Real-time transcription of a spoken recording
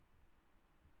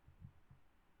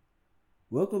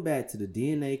Welcome back to the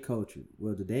DNA Culture.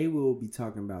 Well, today we will be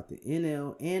talking about the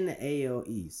NL and the AL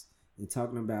East and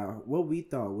talking about what we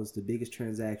thought was the biggest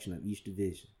transaction of each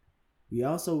division. We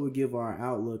also will give our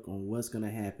outlook on what's going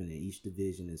to happen in each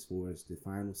division as far as the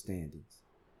final standings.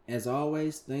 As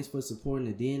always, thanks for supporting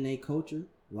the DNA Culture.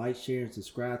 Like, share, and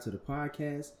subscribe to the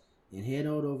podcast, and head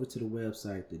on over to the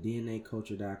website,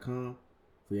 thednaculture.com,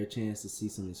 for your chance to see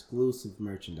some exclusive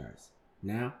merchandise.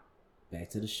 Now, back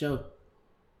to the show.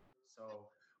 So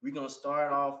we're gonna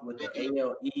start off with the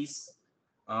AL East.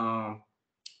 Um,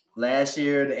 Last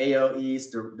year, the AL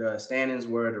East, the standings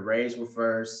were the Rays were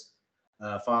first,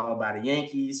 followed by the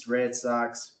Yankees, Red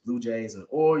Sox, Blue Jays, and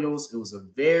Orioles. It was a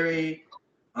very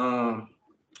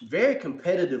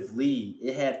competitive league.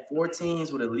 It had 4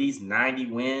 teams with at least 90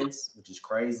 wins, which is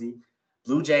crazy.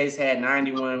 Blue Jays had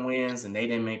 91 wins, and they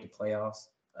didn't make the playoffs.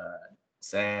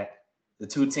 Sad. The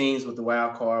 2 teams with the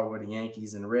wild card were the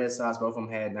Yankees and the Red Sox. Both of them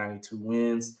had 92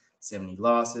 wins, 70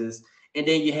 losses. And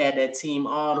then you had that team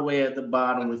all the way at the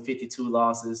bottom with 52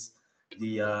 losses,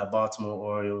 the Baltimore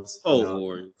Orioles.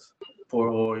 Orioles. Poor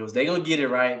Orioles. They're going to get it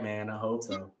right, man. I hope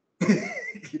so.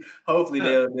 Hopefully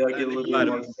they'll get a little bit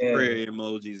more prayer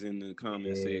emojis in the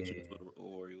comment section for the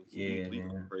Orioles. Yeah, please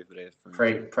man. Pray for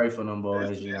that. Pray for them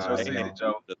boys. You know,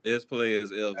 the best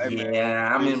players ever.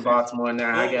 Yeah, I'm in Baltimore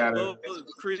now. I got it.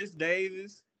 Chris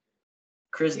Davis.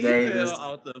 He fell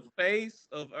off the face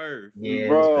of earth. Yeah,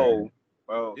 bro.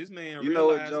 This man you know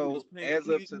what, realized Joe, he was playing. as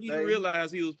of He today,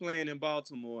 realized he was playing in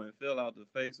Baltimore and fell off the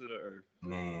face of the earth.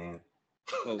 Man.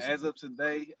 As of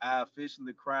today, I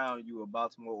officially crown you a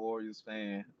Baltimore Orioles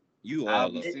fan. You I'll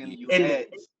all be sending you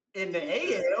hats. In the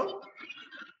AL.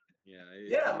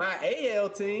 Yeah, my AL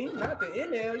team, not the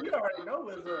NL. You already know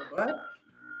what's up, bud.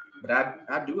 But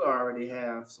I do already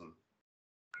have some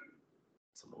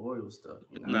Orioles stuff.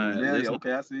 You know?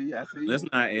 Okay, I see. Let's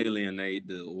not alienate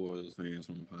the Orioles fans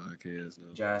from the podcast,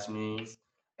 though. Josh means.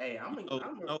 Hey, I'm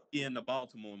in the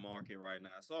Baltimore market right now.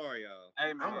 Sorry, y'all.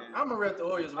 Hey, man. I'm gonna rep the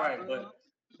Orioles right, but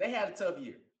they had a tough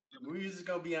year. We're just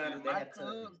gonna be honest. They had a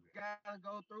tough year. Gotta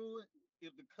go through it.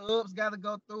 If the Cubs gotta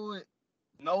go through it,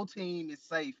 no team is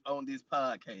safe on this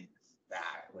podcast.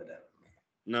 Whatever.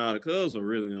 Nah, the Cubs are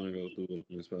really gonna go through it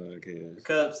on this podcast.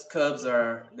 The Cubs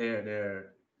are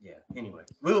they're yeah. Anyway,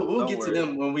 we'll get to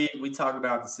them when we talk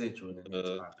about the Central.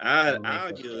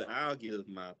 I'll give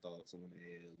my thoughts on the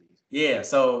AL East. Yeah.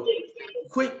 So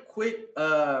quick,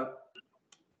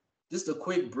 just a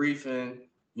quick briefing.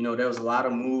 You know, there was a lot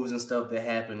of moves and stuff that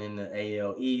happened in the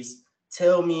AL East.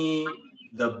 Tell me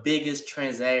the biggest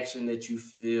transaction that you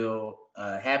feel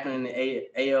happened in the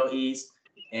AL East,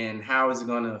 and how is it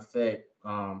going to affect,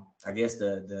 I guess,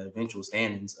 the eventual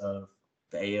standings of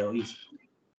the AL East.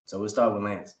 So we'll start with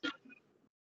Lance.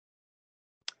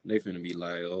 They finna be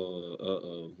like,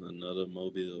 another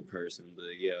Mobile person.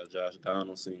 But yeah, Josh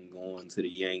Donaldson going to the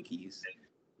Yankees.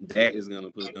 That is gonna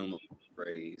put them up for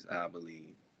Rays, I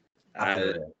believe.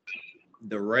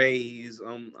 The Rays,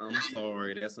 I'm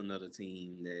sorry, that's another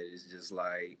team that is just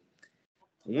like,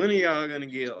 when are y'all gonna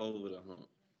get over the hump?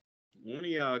 When are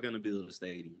y'all gonna build a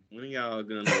stadium? When are y'all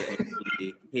gonna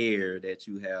care that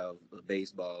you have a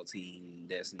baseball team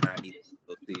that's not even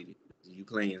a city? You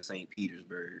play in St.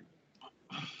 Petersburg.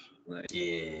 Like,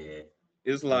 yeah,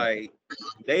 it's like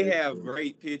they have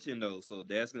great pitching though, so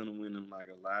that's gonna win them like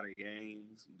a lot of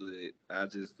games. But I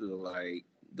just feel like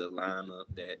the lineup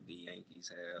that the Yankees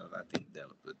have, I think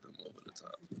that'll put them over the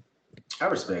top. I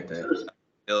respect that.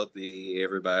 Healthy,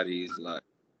 everybody's like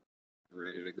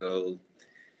ready to go.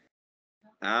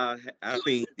 I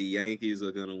think the Yankees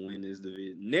are gonna win this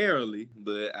division narrowly,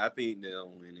 but I think they'll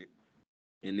win it.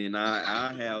 And then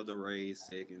I have the Rays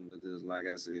second because, like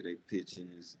I said, their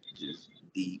pitching is just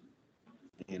deep,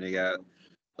 and they got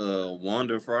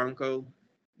Wander Franco,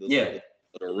 the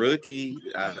rookie.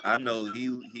 I know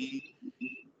he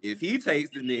if he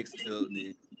takes the next step,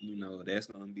 then you know that's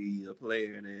gonna be a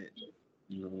player that,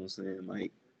 you know what I'm saying,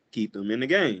 might keep them in the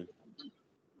game.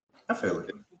 I feel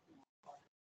it.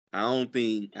 I don't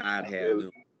think I'd have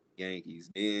them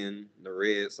Yankees. Then the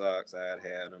Red Sox, I'd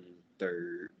have them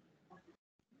third.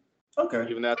 Okay.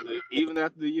 Even after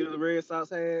the year the Red Sox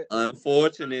had.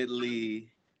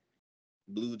 Unfortunately,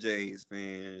 Blue Jays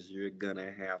fans, you're gonna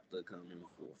have to come in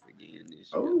fourth again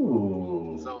this year.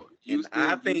 Oh. So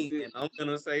I'm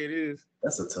gonna say this.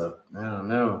 That's a tough. I don't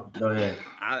know. Go ahead.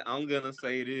 I'm gonna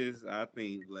say this. I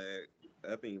think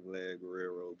Vlad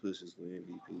Guerrero pushes for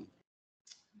MVP.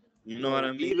 You know what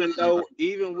I mean?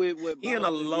 Even with what he in a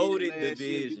loaded division,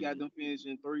 year, you got them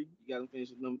finishing 3. You got them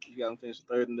finishing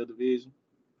 3rd in the division.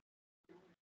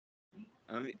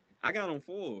 I mean, I got them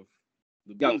 4th.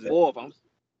 You got them 4th.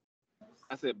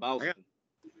 I said Boston.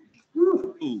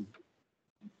 Ooh.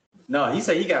 No, he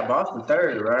said you got Boston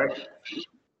third, right?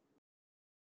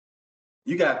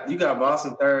 You got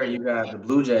Boston third. You got the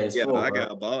Blue Jays Yeah, fourth, I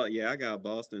right? got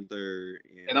Boston third,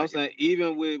 And I'm saying,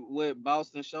 even with what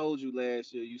Boston showed you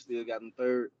last year, you still got them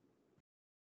third.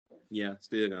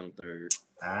 still got them third.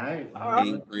 All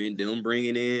right. Them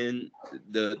bringing in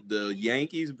the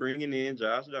Yankees bringing in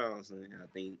Josh Johnson.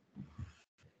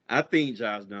 I think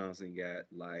Josh Johnson got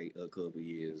like a couple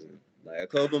years, like a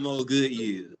couple more good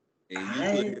years, and you put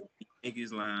him in the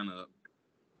Yankees lineup,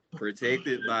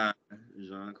 protected by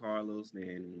Giancarlo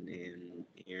Stanton and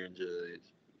Aaron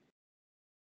Judge.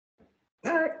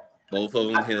 All right. Both of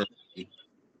them healthy.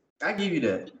 I give you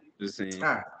that. Just saying,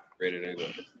 All right. ready to go.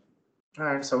 All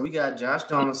right. So we got Josh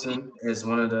Donaldson as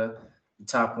one of the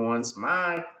top ones. For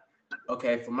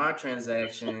my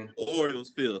transaction.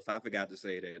 Orioles fifth. I forgot to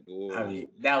say that. I mean,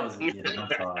 that was a given. I'm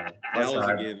sorry. That was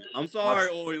a given. I'm sorry,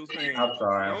 Orioles fans. I'm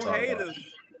sorry. Don't hate us.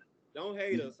 Don't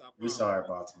hate us. We're sorry,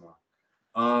 Baltimore.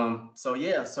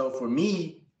 So for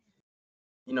me,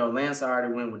 Lance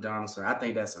already went with Donaldson. I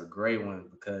think that's a great one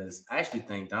because I actually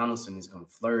think Donaldson is going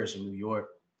to flourish in New York.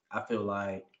 I feel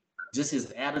like just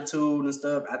his attitude and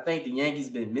stuff. I think the Yankees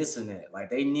been missing that. Like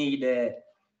they need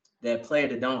that player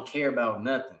that don't care about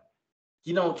nothing.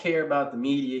 He don't care about the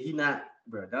media.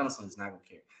 Donaldson is not going to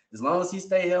care. As long as he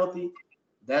stay healthy,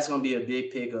 that's going to be a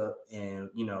big pickup, and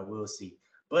we'll see.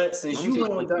 But since you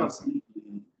went with Donaldson,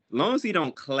 as long as he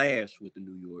don't clash with the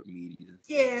New York media.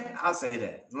 Yeah, I'll say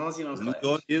that. As long as he don't clash. New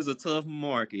York is a tough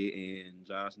market, and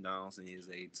Josh Donaldson is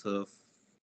a tough,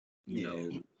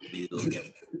 build.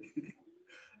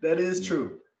 That is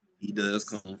true. He does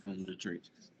come from the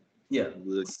trenches. Yeah.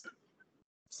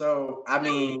 So,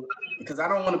 because I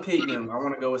don't want to pick him, I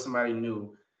want to go with somebody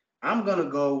new. I'm gonna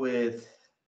go with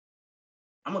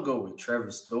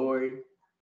Trevor Story.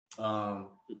 The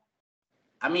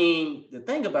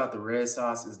thing about the Red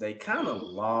Sox is they kind of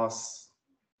lost.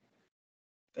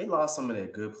 They lost some of their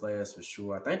good players for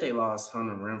sure. I think they lost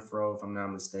Hunter Renfroe, if I'm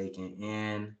not mistaken,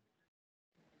 and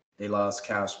they lost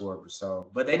Kyle Schwarber.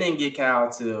 But they didn't get Kyle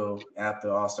till after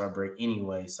All-Star break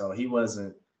anyway. So he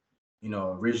wasn't,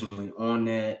 originally on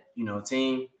that,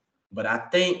 team. But I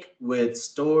think with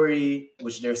Story,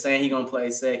 which they're saying he's gonna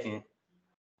play second,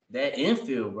 that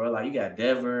infield, bro, like you got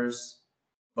Devers,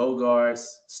 Bogarts,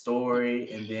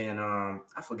 Story, and then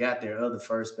I forgot their other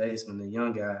first baseman, the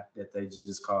young guy that they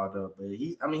just called up. But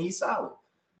he's solid.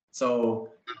 So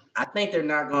I think they're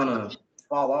not gonna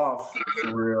fall off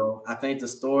for real. I think the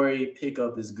Story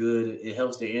pickup is good. It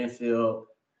helps their infield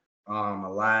a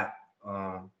lot.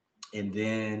 And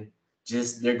then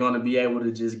they're gonna be able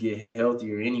to just get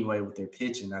healthier anyway with their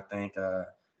pitching. I think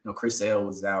Chris Sale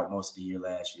was out most of the year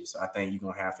last year, so I think you're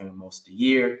gonna have him most of the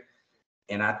year.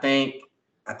 And I think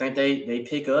they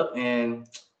pick up, and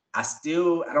I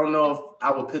don't know if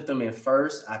I would put them in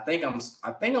first. I think I'm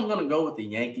gonna go with the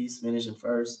Yankees finishing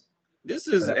first. This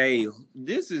is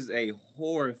a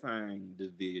horrifying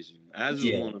division. I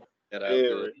just want to put that out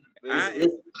there. I am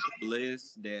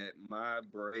blessed that my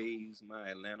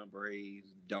Atlanta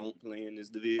Braves, don't play in this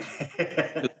division.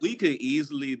 We could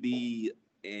easily be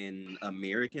an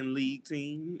American League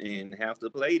team and have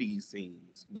to play these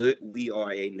teams, but we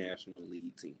are a National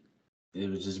League team.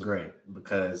 It was just great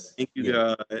because thank you,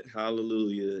 God,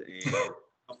 hallelujah, and have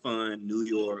fun. New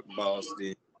York,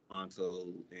 Boston, Toronto,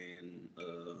 and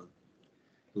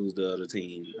who's the other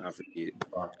team? I forget.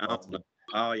 I don't know.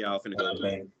 All y'all finna go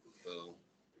play.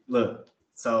 Look,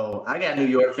 so I got New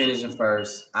York finishing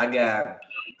first. I got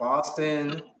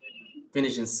Boston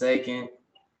finishing second.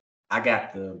 I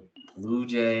got the Blue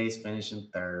Jays finishing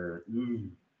third.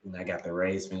 And I got the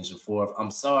Rays finishing fourth.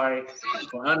 I'm sorry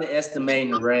for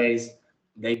underestimating the Rays.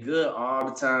 They good all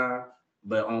the time,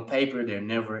 but on paper, they're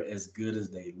never as good as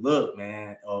they look,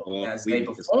 man, or as they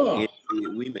perform.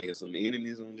 We making some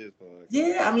enemies on this part.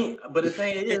 Yeah, but the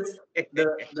thing is,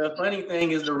 the funny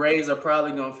thing is the Rays are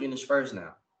probably going to finish first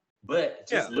now. But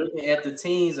just looking at the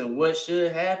teams and what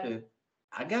should happen,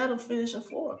 I got them finishing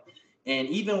fourth. And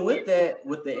even with that,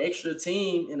 with the extra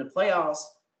team in the playoffs,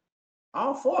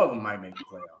 all four of them might make the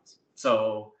playoffs.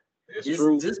 So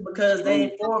just because they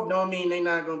ain't fourth don't mean they're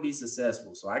not going to be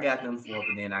successful. So I got them fourth,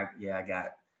 and then I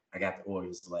got the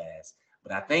Orioles last.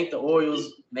 But I think the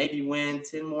Orioles maybe win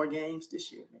 10 more games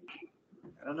this year. Maybe.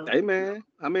 I don't know. Hey, man.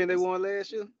 How many they won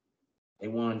last year? They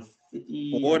won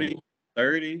 50. 40,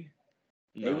 30.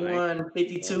 They won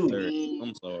 52.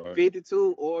 I'm sorry.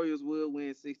 52. Orioles will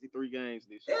win 63 games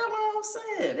this year. Yeah, what I'm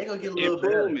saying. They're going to get a little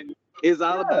improvement. Better. It's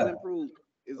all about improvement.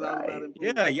 All about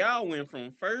improvement. Yeah, y'all went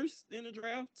from first in the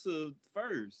draft to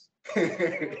first.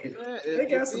 They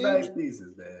got some nice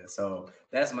pieces, man. So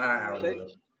that's my outlook.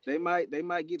 They might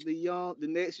get the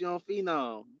next young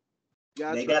phenom.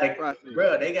 Gotta They trust got the a process.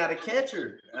 bro. They got a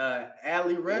catcher,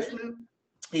 Ali Yeah. Rushman.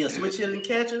 He a switch hitting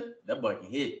catcher. That boy can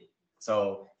hit.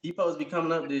 So he supposed to be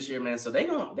coming up this year, man. So they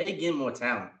get more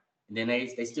talent, and then they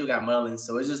still got Mullins.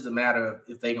 So it's just a matter of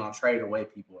if they gonna trade away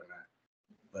people or not.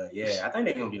 But yeah, I think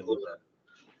they're gonna be a little better.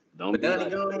 Don't But be Donnie,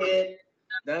 like go that. ahead.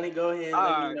 Donnie, go ahead and All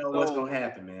let me right, know what's gonna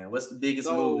happen, man. What's the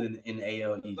biggest move so in the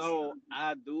AL East? so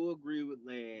I do agree with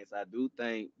Lance. I do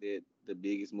think that the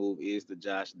biggest move is the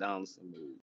Josh Donaldson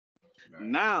move. Right.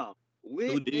 Now, with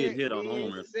Who did that hit a being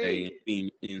homer said,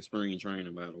 today in spring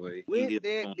training, by the way. He with hit a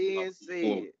that homer off being the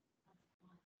floor. said,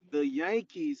 the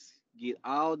Yankees get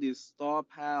all this star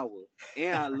power.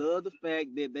 And I love the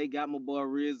fact that they got my boy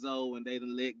Rizzo and they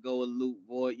done let go of Luke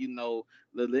Voigt. You know,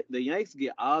 the Yankees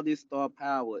get all this star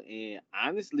power. And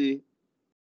honestly,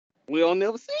 we don't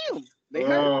never see them. They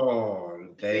hurt. Oh,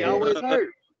 They damn. always Uh,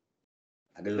 hurt.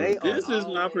 I do. They are this is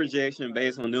my always projection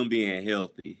based on them being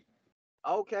healthy.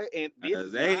 okay. And this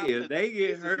is If they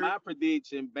get this is hurt, my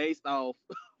prediction based off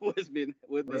what What's they've it been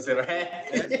that's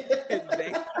happen?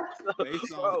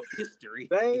 based on so history.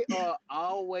 they are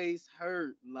always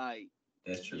hurt. Like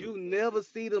That's true. you never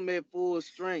see them at full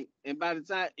strength. And by the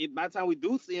time we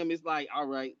do see them, it's like, all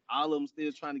right, all of them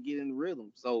still trying to get in the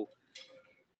rhythm. So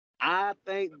I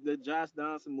think the Josh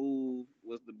Donaldson move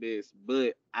was the best,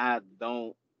 but I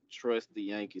don't trust the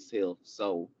Yankees' health.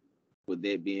 So with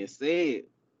that being said,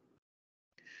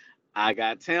 I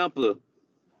got Tampa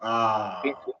Ah,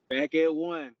 back at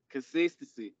one.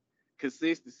 Consistency.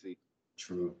 Consistency.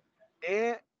 true.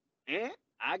 And and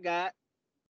I got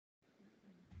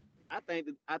I'm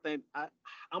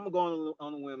gonna go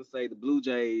on a whim and say the Blue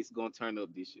Jays gonna turn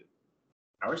up this year.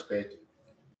 I respect it.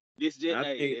 I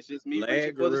think That's just me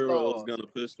reaching Vlad for the Guerrero is stars. gonna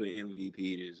push for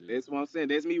MVP this year. That's what I'm saying.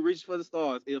 That's me reaching for the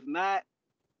stars. If not,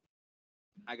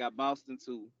 I got Boston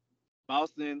too.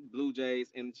 Boston, Blue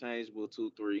Jays, interchangeable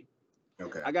 2-3.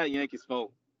 Okay. I got Yankees 4.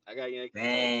 I got Yankees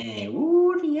 4. Man,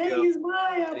 ooh, the Yeah, Yankees, boy.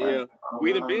 I'm yeah. like, oh,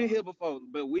 We done wow. been here before,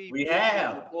 but We been here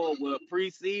have. before. Well,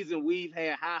 preseason we've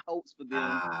had high hopes for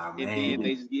them, Ah, and then man.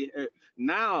 they just get hurt.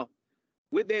 Now,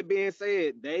 with that being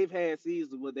said, they've had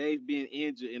seasons where they've been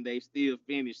injured and they've still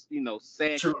finished,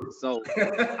 second. True. So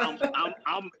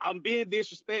I'm being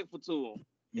disrespectful to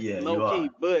Yeah, them, low you are. key.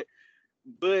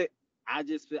 But I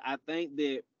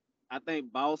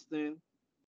think Boston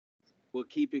will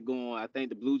keep it going. I think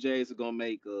the Blue Jays are gonna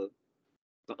make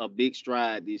a big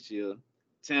stride this year.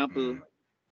 Tampa, Mm,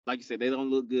 like you said, they don't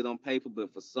look good on paper,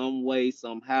 but for some way,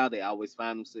 somehow, they always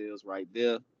find themselves right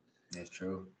there. that's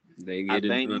true. They I get it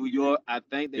think done. New York. I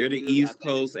think they They're the will. I East think,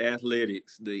 Coast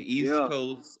Athletics, the East yeah,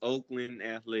 Coast Oakland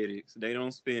Athletics. They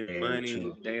don't spend Very money.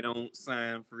 true. They don't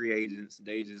sign free agents.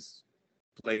 They just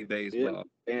play yeah. baseball.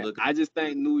 And Look, I just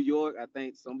think New York. I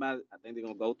think they're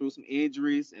gonna go through some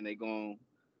injuries and they're gonna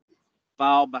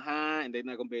fall behind and they're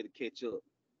not gonna be able to catch up.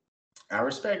 I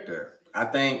respect that. I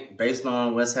think based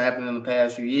on what's happened in the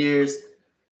past few years,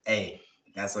 hey,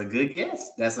 that's a good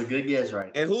guess. That's a good guess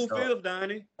right and there. who So feels,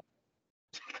 Donnie?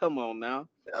 Come on now.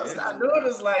 let's Yeah. not doing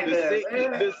this like The that, six,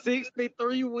 man. the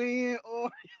 63 win or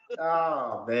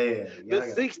Oh man, the y'all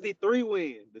 63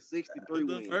 win. The 63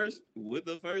 win. With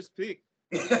the first pick.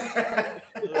 got.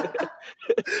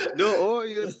 The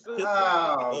Orioles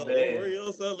Oh man.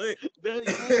 Orioles select.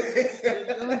 the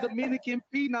young Dominican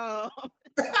phenom.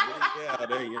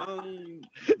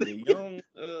 The young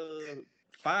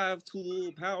 5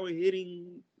 tool power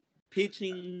hitting,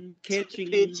 pitching, catching.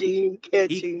 Pitching,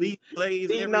 He catching.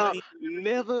 plays Phenom everything.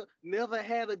 never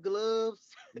had a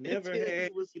gloves Never until he had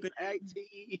was anything.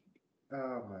 active.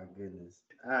 Oh my goodness.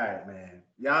 All right, man.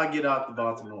 Y'all get off the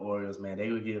Baltimore Orioles, man. They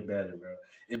will get better, bro.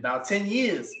 In about 10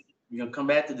 years, we're gonna come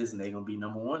back to this and they're gonna be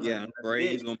number one. Yeah,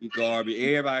 Braves gonna be garbage.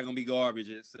 Everybody gonna be garbage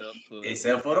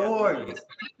Except for the Orioles.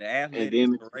 the And Athletics,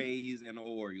 then the Rays, and the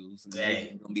Orioles. And they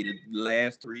Hey. gonna be the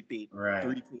last Right.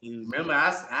 three teams. Remember,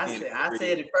 I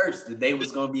said it first that they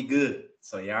was gonna be good.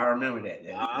 So y'all remember that.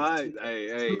 all right,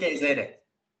 hey, Who can't say that?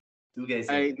 Who can't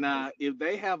say hey, now if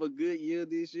they have a good year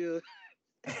this year,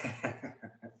 that?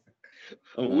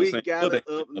 we gotta they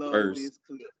upload first. this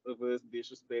clip of us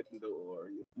disrespecting the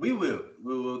Orioles. We will.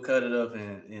 We will cut it up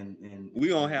and We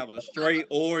gonna have a straight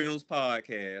Orioles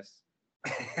podcast.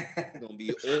 It's gonna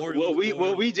be Orioles.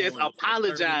 We just Orioles for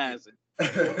 30 minutes. apologizing.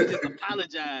 We just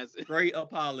apologizing. Straight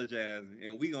apologizing,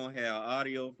 and we gonna have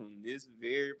audio from this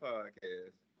very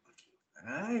podcast.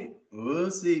 All right,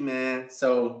 we'll see, man.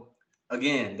 So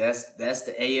again, that's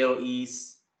the AL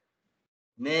East.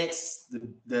 Next,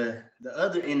 the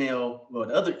other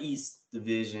the other East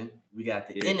division, we got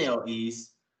the Yeah. NL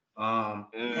East.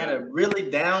 We had a really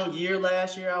down year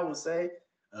last year, I would say.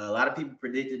 A lot of people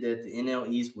predicted that the NL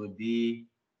East would be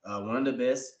one of the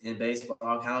best in baseball,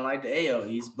 kind of like the AL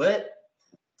East, but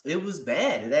it was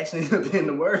bad. It actually ended up being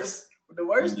the worst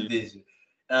division.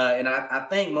 And I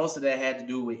think most of that had to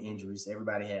do with injuries.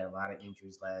 Everybody had a lot of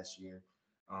injuries last year.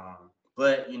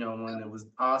 But, when it was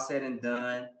all said and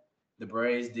done, the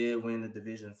Braves did win the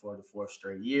division for the fourth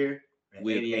straight year at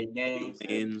with 88 games.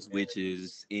 wins, which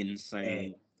is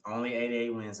insane. And only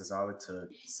 88 wins is all it took.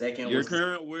 Second Your was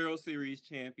current World Series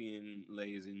champion,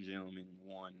 ladies and gentlemen,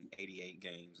 won 88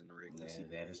 games in the regular season.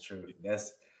 That is true.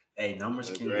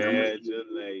 Numbers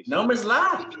Congratulations. Numbers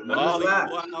lie. Numbers All lie.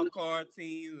 you wild card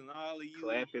teams and all of you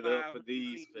Clap it up for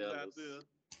these fellas.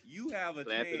 You have a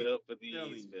Clap chance. it up for these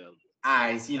fellas.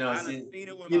 Eyes, I done seen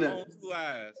it with my own 2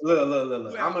 eyes.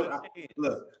 Look.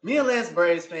 Look, me and Lance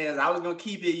Braves fans, I was gonna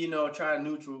keep it, try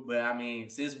neutral, but I mean,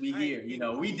 since we here,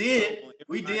 we did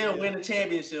win the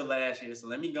championship last year. So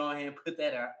let me go ahead and put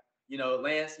that out.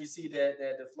 Lance, you see that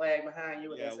the flag behind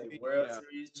you? That's a World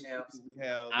Series champs.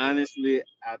 Honestly,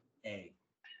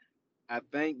 I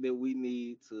think that we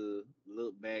need to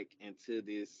look back into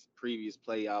this previous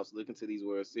playoffs, look into these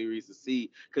World Series to see,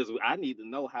 because I need to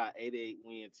know how 88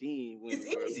 win team wins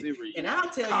the World Series. And I'll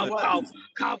tell you what.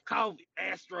 Cough,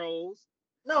 Astros.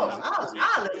 No,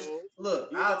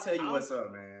 I'll tell you what's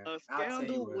up, man. A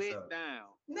scandal went down.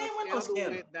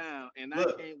 Went down, and I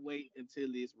can't wait until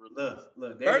it's released.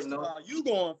 Look. First of all, you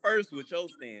going first with your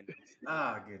standards.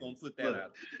 Good. Gonna put that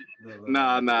out.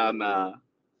 Nah.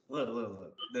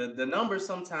 Look. The numbers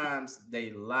sometimes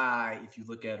they lie if you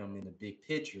look at them in the big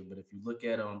picture, but if you look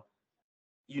at them,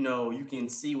 you can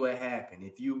see what happened.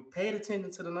 If you paid attention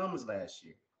to the numbers last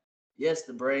year, yes,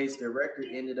 the Braves, their record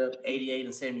ended up 88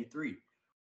 and 73.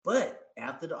 But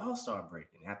after the All-Star break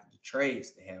and after the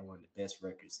trades, they had one of the best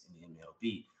records in the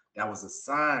MLB. That was a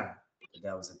sign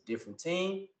that was a different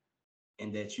team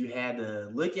and that you had to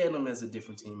look at them as a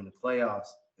different team in the playoffs.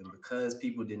 And because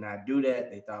people did not do that,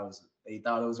 they thought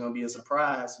it was going to be a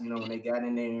surprise, when they got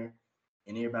in there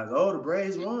and everybody's, oh, the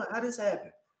Braves won. How this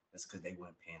happened? That's because they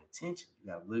weren't paying attention.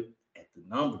 You got to look at the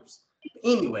numbers. But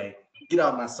anyway, get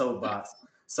off my soapbox.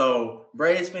 So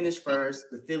Braves finished first.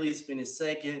 The Phillies finished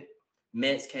second.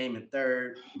 Mets came in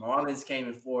third, Marlins came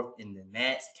in fourth, and the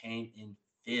Nats came in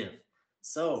fifth.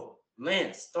 So,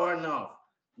 Lance, starting off,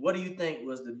 what do you think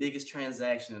was the biggest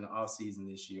transaction in the offseason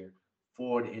this year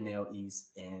for the NL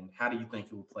East, and how do you think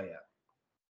it will play out?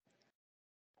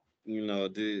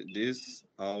 This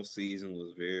offseason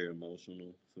was very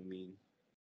emotional for me.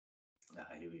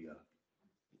 Here we go.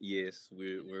 Yes,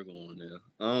 we're going there.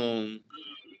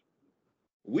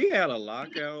 We had a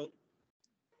lockout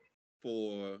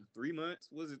for 3 months.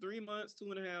 Was it 3 months,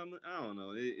 2.5 months? I don't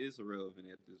know. It's irrelevant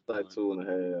at this point. Like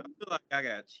 2.5. I feel like I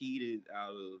got cheated out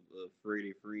of a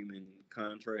Freddie Freeman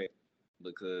contract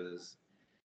because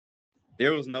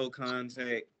there was no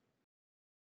contact,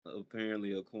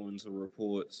 apparently, according to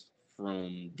reports,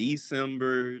 from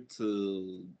December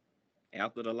to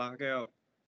after the lockout.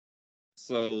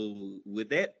 So with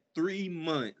that 3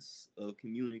 months of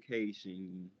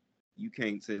communication, you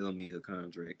can't tell me a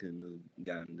contract couldn't have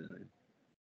gotten done.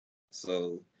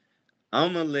 So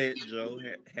I'm gonna let Joe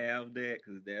have that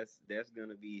because that's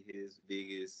gonna be his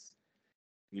biggest.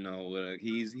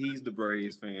 He's the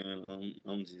Braves fan.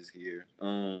 I'm just here.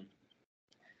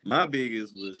 My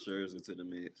biggest was Scherzer to the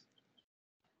Mets.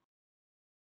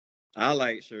 I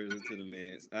like Scherzer to the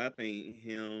Mets. I think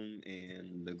him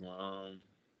and DeGrom,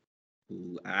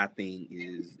 who I think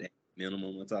is at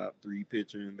minimum a top 3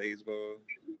 pitcher in baseball.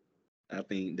 I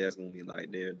think that's gonna be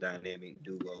like their dynamic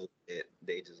duo that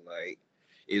they just like.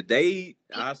 If they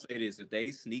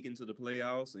sneak into the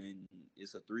playoffs and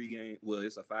it's a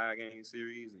 5-game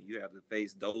series, and you have to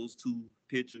face those 2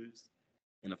 pitchers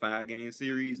in a 5-game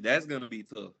series, that's gonna be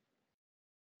tough.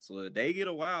 So if they get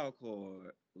a wild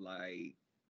card, like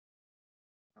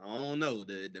I don't know,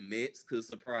 the Mets could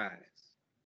surprise.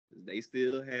 They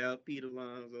still have Pete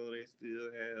Alonso. They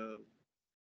still have,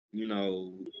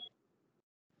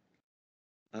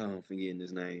 I'm forgetting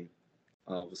his name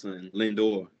all of a sudden.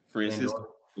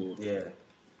 Francisco Lindor. Yeah.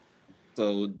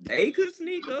 So they could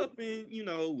sneak up and,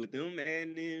 with them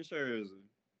adding in Scherzer,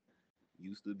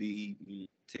 used to be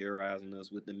terrorizing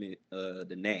us with the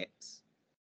Nats.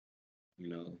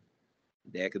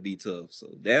 That could be tough.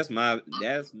 So that's my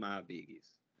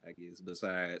biggest, I guess,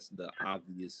 besides the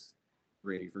obvious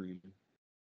Freddie Freeman,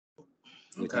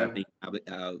 which I think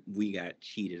we got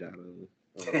cheated out of.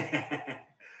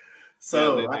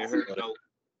 So,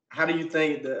 how do you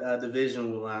think the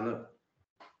division will line up?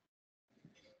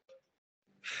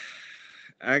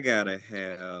 I gotta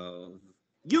have, who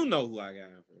I got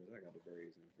in first. I got the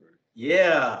Braves in first.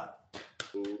 Yeah.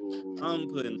 I'm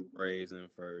putting the Ooh, Braves in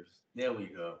first. There we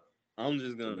go. I'm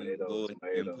just gonna tomato, go ahead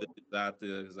and tomato. put this out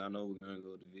there because I know we're gonna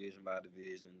go division by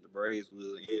division. The Braves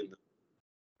will end the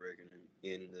record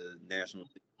in the National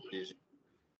League division.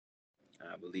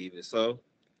 I believe it. So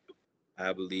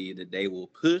I believe that they will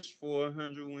push for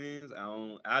 100 wins.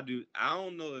 I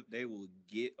don't know if they will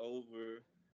get over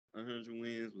 100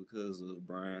 wins because of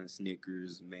Brian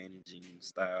Snicker's managing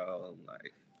style.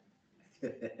 Like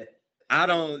I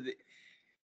don't.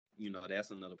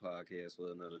 That's another podcast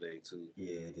for another day too.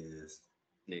 Yeah, it is.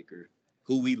 Snicker,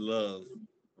 who we love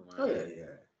Oh around yeah, here. yeah.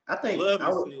 I think Love I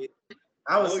you, would. Snick.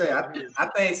 I would Know say you I, heard. I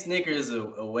think Snicker is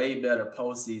a way better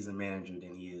postseason manager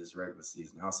than he is regular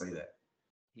season. I'll say that.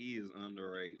 He is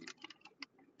underrated.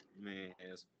 Man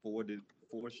has four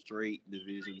straight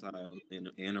division titles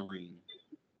in a ring.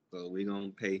 So we're gonna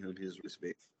pay him his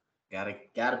respect.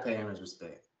 Gotta pay him his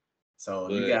respect. So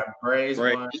you But got Braves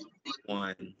Braves one.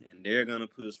 won, and they're gonna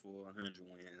push for 100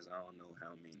 wins. I don't know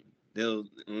how many. They'll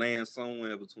land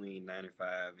somewhere between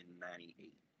 95 and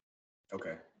 98.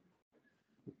 Okay.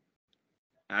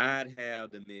 I'd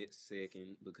have the Mets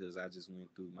second because I just went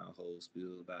through my whole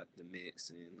spiel about the Mets,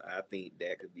 and I think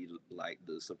that could be like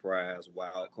the surprise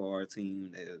wild card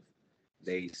team that if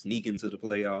they sneak into the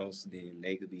playoffs, then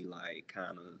they could be like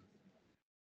kind of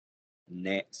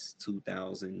Nats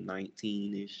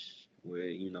 2019 ish, where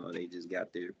they just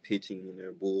got their pitching and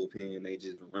their bullpen, they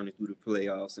just running through the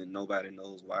playoffs and nobody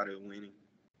knows why they're winning.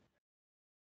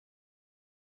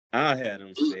 I had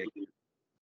them second.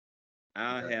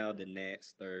 I Okay. have the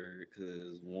Nats third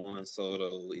because Juan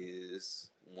Soto is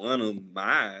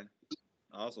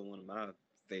also one of my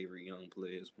favorite young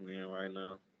players playing right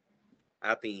now.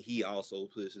 I think he also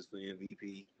pushes for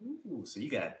MVP. Ooh, so you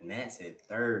got Nats at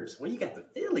thirds. Well, you got the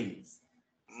Phillies.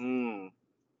 Mm,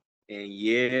 And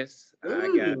yes,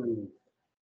 Ooh,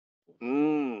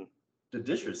 mm. the I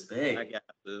disrespect. got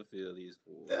the Phillies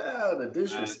for. Oh, the Now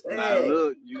disrespect.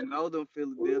 look, you know them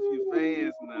Philadelphia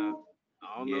fans now. Ooh,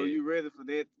 I don't know Yeah. you ready for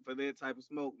that type of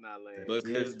smoke now, the lad. Because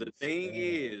disrespect.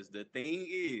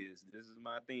 this is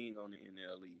my thing on the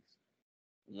NL East.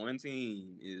 One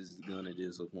team is gonna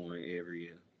disappoint every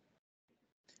year.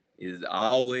 Is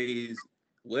always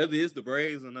whether it's the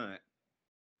Braves or not.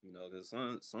 Because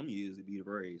some years it be the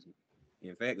Braves.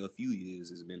 In fact, a few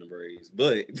years it's been the Braves.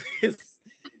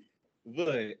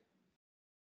 But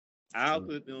I'll True.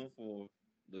 put them for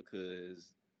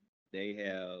because they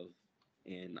have,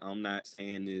 and I'm not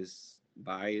saying this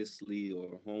biasly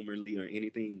or homerly or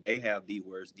anything. They have the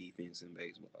worst defense in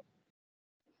baseball.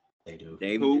 They do.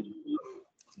 They Who?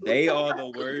 they are the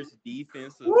worst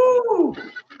defensive team Woo!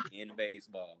 in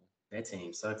baseball. That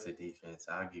team sucks at defense.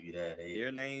 I'll give you that.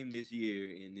 Their name this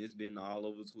year, and it's been all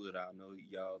over Twitter. I know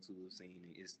y'all too have seen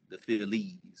it. It's the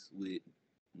Phillies with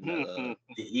uh,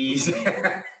 The East.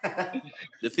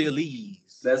 the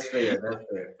Phillies. That's fair. That's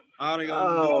fair. All they gonna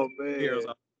do is Oh cares.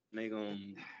 man. They gonna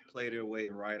play their way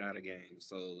right out of games.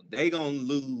 So they gonna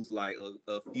lose like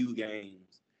a few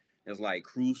games. It's like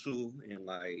crucial and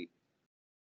like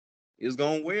it's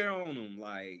gonna wear on them.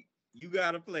 Like you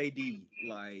gotta play D.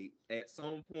 Like at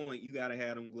some point you gotta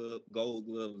have them gold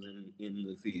gloves in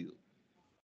the field.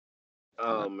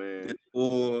 Oh man.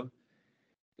 Or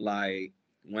like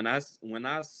when I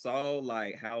saw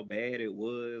like how bad it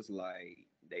was, like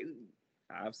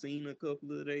I've seen a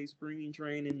couple of their spring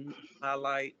training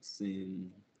highlights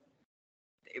and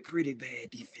they're pretty bad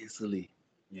defensively.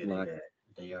 Yeah, they Like bad.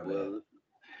 They are bad. Well,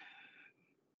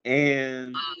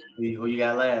 and Who you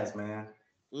got last, man?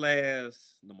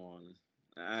 last the Marlins.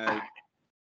 I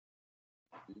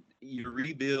You're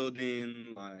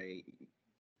rebuilding, like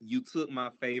you took my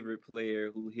favorite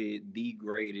player who hit the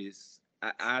greatest,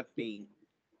 I think,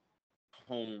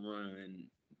 home run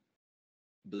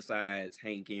besides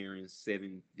Hank Aaron's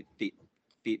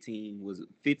 715, was it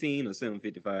 15 or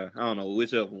 755? I don't know,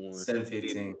 whichever one.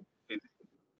 715.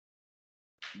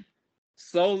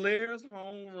 Solaire's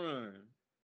home run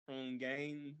from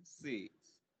game 6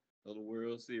 of the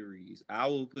World Series. I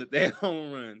will put that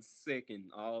home run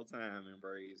second all time in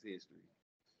Braves history.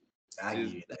 I give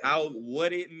Just you that.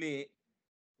 what it meant,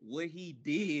 what he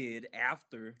did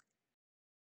after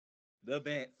the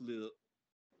backflip,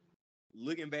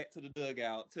 looking back to the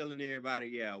dugout, telling everybody,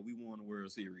 "Yeah, we won the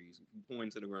World Series."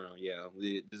 Pointing to the ground, "Yeah,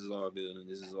 this is our building.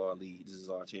 This is our lead. This is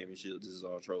our championship. This is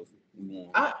our trophy. We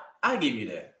won." I give you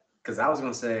that. Because I was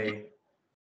gonna say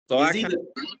So I it's kind either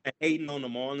of hating on the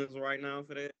Marlins right now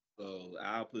for that. So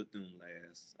I'll put them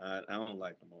last. I don't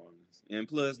like the Marlins, and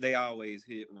plus they always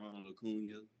hit Ronald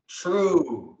Acuna.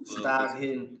 true. For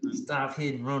Stop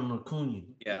hitting Ronald Acuna.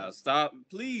 Yeah, stop,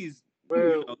 please.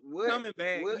 Well, coming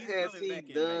back. what He's has coming he back in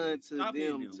May. done to Stop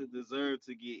hitting them him. to deserve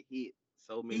to get hit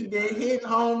so He many been times? hitting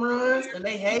home runs and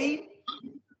they hate.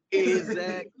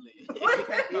 Exactly. He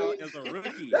came out as a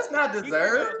rookie. That's not He came out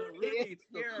deserved. as a rookie,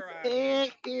 terrorizing them.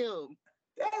 And him.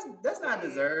 That's not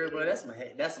deserved, but that's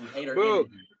some hater Bro,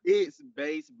 energy. it's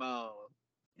baseball.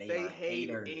 They They are hate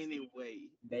haters. anyway.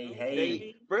 They No hate.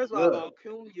 They first of all, Look,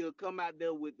 Acuna come out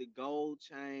there with the gold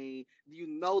chain. You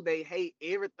know they hate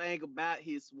everything about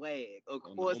his swag. Of Oh,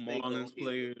 no course they gonna Marlins hit him.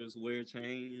 players wear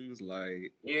chains.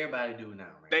 Like, everybody do now,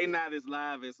 man. They not as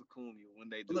live as Acuna when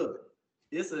they do. Look,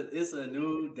 it's a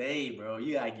new day, bro.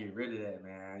 You gotta get rid of that,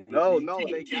 man. No, they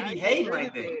Can't gotta be get hating rid like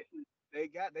of that. that. They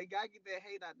gotta get that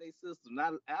hate out their system.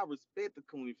 I respect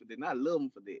Acuna for that. And I love him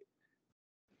for that.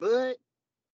 But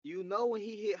you know when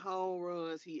he hit home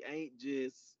runs, he ain't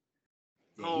just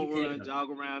Yeah, he home run, pimping.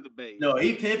 jog around the base. No,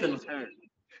 he He pimping. turn.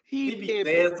 He He be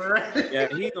pimping. dancing around. yeah,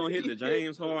 he gonna hit the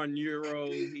James Harden Euro.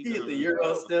 He He hit the gonna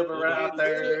Euro step And around then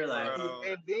third, like bro.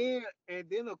 and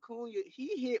then Acuna,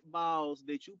 he hit balls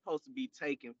that you supposed to be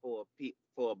taking for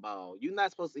a ball. You're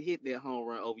not supposed to hit that home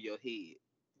run over your head.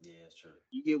 yeah, it's true.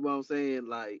 You get what I'm saying?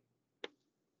 Like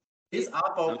His it,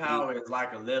 oppo I mean, power is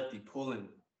like a lefty pulling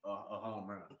a home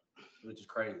run, which is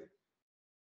crazy.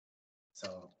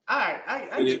 So, all right,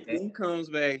 I if get he that. comes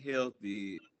back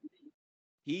healthy,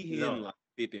 he He's hitting up. like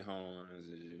 50 home runs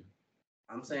this year.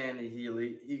 I'm saying that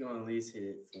he gonna at least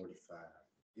hit 45.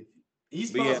 If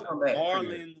he's But yeah, supposed to come back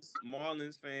pretty good.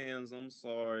 Marlins fans, I'm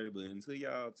sorry, but until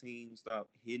y'all team stop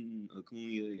hitting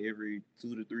Acuna every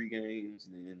 2 to 3 games,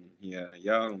 then yeah,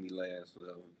 y'all gonna be last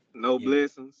forever. Yeah, no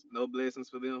blessings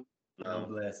for them. no No,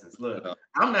 blessings. Look, no.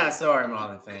 I'm not sorry,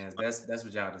 Marlin fans. That's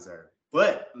what y'all deserve.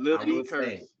 But Little I E will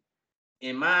say, curse.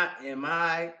 in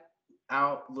my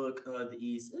outlook of the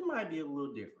East, it might be a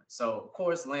little different. So, of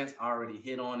course, Lance already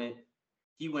hit on it.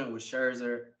 He went with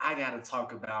Scherzer. I got to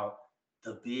talk about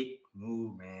the big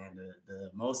move, man, the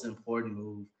most important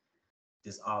move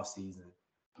this offseason.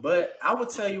 But I will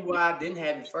tell you why I didn't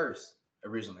have it first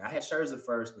originally. I had Scherzer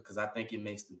first because I think it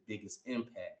makes the biggest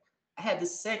impact. I had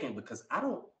this second because I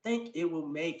don't think it will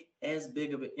make as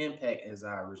big of an impact as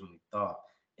I originally thought.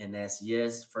 And that's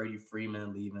yes, Freddie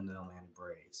Freeman leaving the Atlanta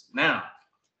Braves. Now,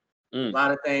 a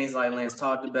lot of things like Lance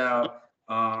talked about.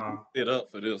 Sit up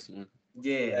for this one.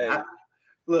 Yeah, Hey,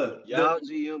 look, y'all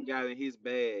GM got in his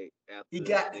bag he after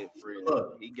got that free.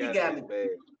 look, He got in his bag.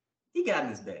 he got in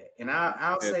his bag, and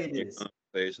I'll Had say many this: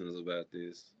 conversations about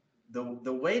this.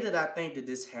 the way that I think that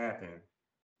this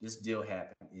deal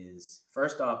happened, is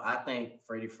first off, I think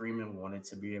Freddie Freeman wanted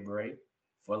to be a Brave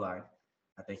for life.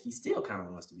 I think he still kind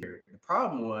of wants to be. The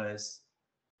problem was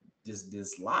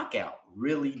this lockout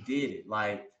really did it.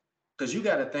 Like, because you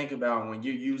got to think about when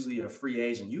you're usually a free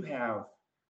agent, you have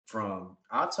from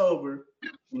October,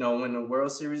 when the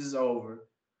World Series is over,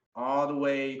 all the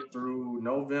way through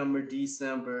November,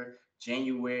 December,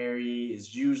 January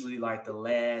is usually like the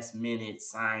last minute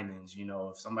signings.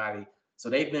 If somebody, so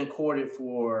they've been courted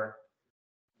for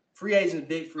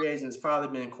big free agents,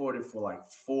 probably been courted for like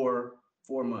four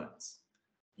months.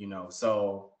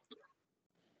 So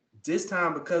this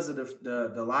time, because of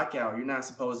the lockout, you're not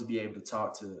supposed to be able to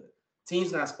talk to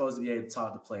teams, not supposed to be able to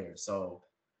talk to players. So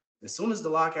as soon as the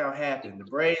lockout happened, the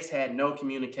Braves had no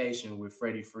communication with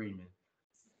Freddie Freeman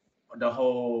the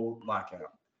whole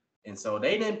lockout. And so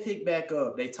they didn't pick back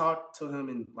up. They talked to him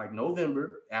in like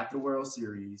November after the World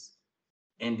Series.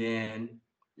 And then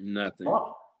Nothing.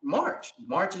 March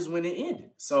is when it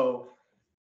ended. So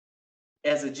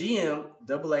as a GM,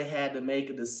 Double A had to make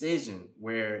a decision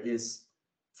where it's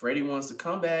Freddie wants to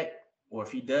come back, or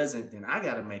if he doesn't, then I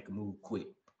got to make a move quick.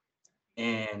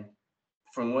 And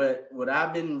from what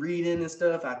I've been reading and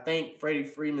stuff, I think Freddie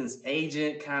Freeman's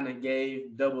agent kind of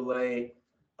gave Double A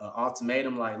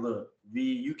ultimatum like, look,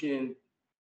 you can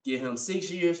give him 6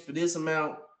 years for this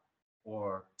amount,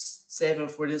 or 7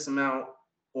 for this amount,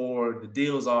 or the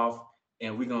deal's off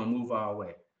and we're gonna move our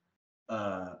way.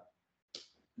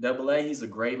 Double A, he's a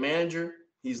great manager.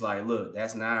 He's like, look,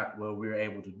 that's not what we're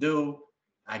able to do.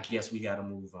 I guess we got to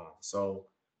move on. So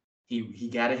he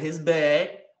got in his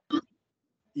bag.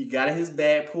 He got in his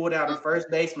bag, pulled out a first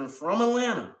baseman from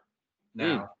Atlanta.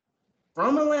 Now,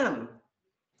 from Atlanta,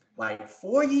 like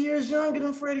 4 years younger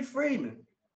than Freddie Freeman,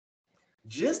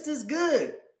 just as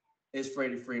good as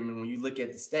Freddie Freeman when you look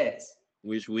at the stats.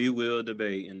 Which we will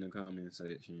debate in the comment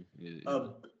section.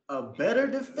 A better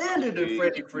defender than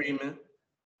Freddie Freeman,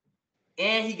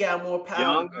 and he got more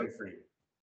power than Freddie Freeman.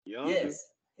 Yes,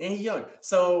 and he's young.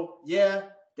 So yeah,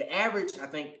 the average I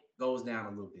think goes down a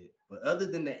little bit. But other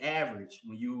than the average,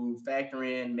 when you factor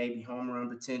in maybe home run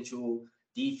potential,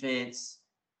 defense,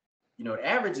 The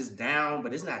average is down,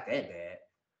 but it's not that bad.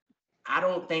 I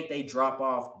don't think they drop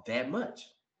off that much.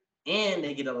 And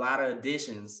they get a lot of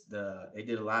additions. They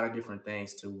did a lot of different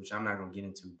things too, which I'm not gonna get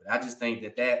into. But I just think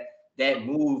that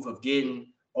move of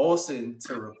getting Olsen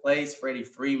to replace Freddie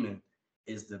Freeman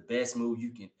is the best move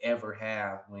you can ever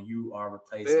have when you are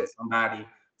replacing That somebody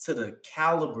to the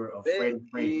caliber of that Freddie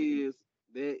Freeman. is,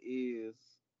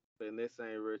 in that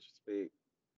same retrospect,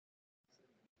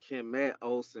 can Matt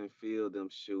Olson fill them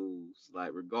shoes?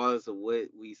 Like, regardless of what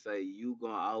we say, you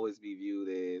gonna always be viewed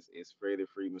as Freddie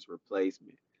Freeman's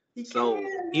replacement. He So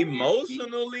can.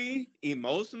 he,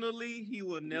 Emotionally, he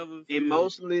will never feel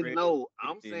emotionally, Freddie no,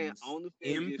 I'm saying Freeman's on the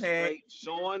field, just impact. straight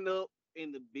showing up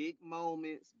in the big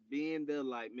moments, being there.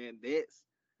 Like, man, that's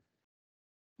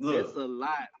Look, a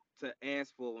lot to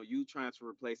ask for when you trying to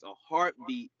replace a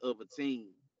heartbeat of a team.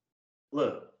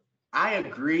 look. I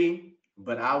agree,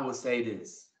 but I will say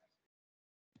this.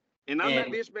 And I'm not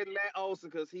And disrespecting Matt Olson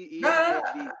because he nah, is nah, what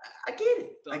nah, he is. I get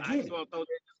it. So I I get just it. want to throw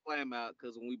that disclaimer out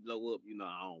because when we blow up,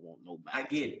 I don't want I nobody.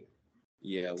 get it.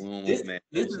 Yeah, we don't This want Matt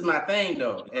this is Olson. my thing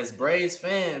though. As Braves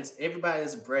fans, everybody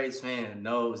that's a Braves fan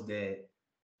knows that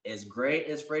as great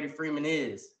as Freddie Freeman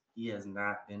is, he has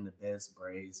not been the best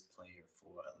Braves player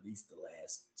for at least the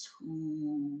last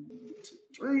 2 to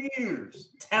 3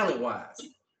 years, talent wise.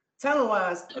 Talent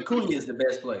wise, Acuna is the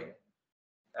best player,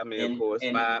 I mean, of and course,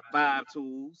 and five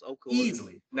tools, of course.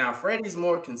 easily. Now Freddie's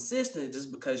more consistent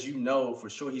just because you know for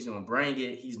sure he's gonna bring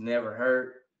it. He's never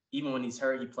hurt. Even when he's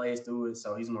hurt, he plays through it,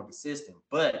 so he's more consistent.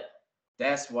 But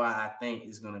that's why I think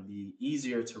it's gonna be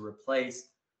easier to replace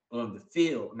on the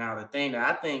field. Now, the thing that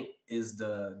I think is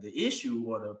the issue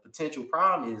or the potential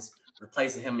problem is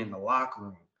replacing him in the locker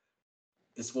room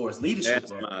as far as leadership That's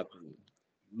there. my opinion.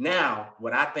 Now,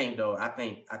 what I think though, I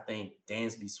think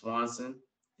Dansby Swanson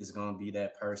is gonna be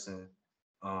that person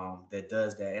that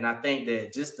does that. And I think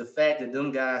that just the fact that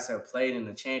them guys have played in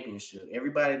the championship,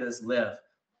 everybody that's left,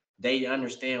 they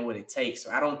understand what it takes.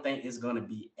 So I don't think it's gonna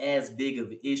be as big of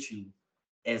an issue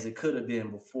as it could have been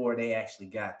before they actually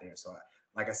got there. So,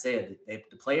 like I said,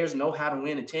 the players know how to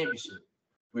win a championship.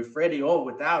 With Freddie or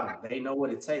without him, they know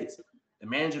what it takes. The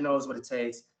manager knows what it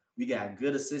takes. We got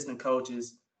good assistant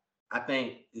coaches. I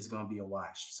think it's going to be a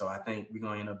wash. So I think we're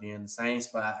going to end up being in the same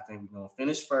spot. I think we're going to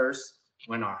finish first,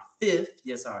 win our fifth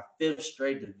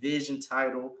straight division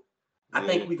title. I Yeah.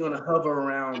 think we're going to hover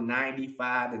around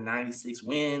 95 to 96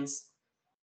 wins.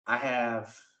 I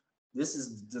have, this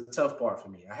is the tough part for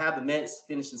me. I have the Mets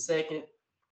finishing second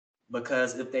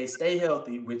because if they stay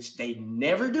healthy, which they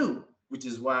never do, which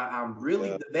is why I'm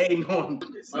really Yeah. debating on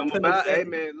It's something putting them about, hey second.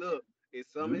 man, look,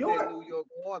 it's New something in that York. New York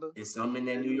water. It's some in It's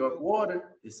that that New New York York water.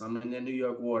 water. It's some in that New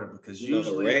York water because The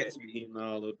usually, rats be getting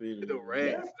all up in The him.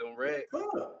 yeah, rats, them rats.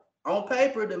 look, on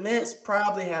paper, the Mets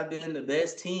probably have been the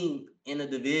best team in the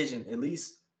division at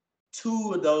least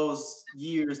 2 of those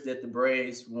years that the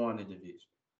Braves won the division.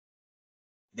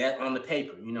 That on the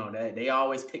paper, that they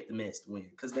always pick the Mets to win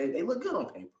because they look good on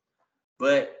paper.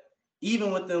 But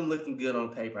even with them looking good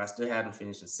on paper, I still have them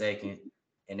finishing second,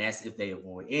 and that's if they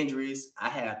avoid injuries. I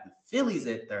have the Phillies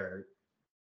at third.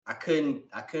 I couldn't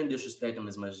disrespect them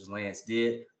as much as Lance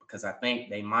did because I think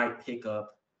they might pick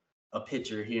up a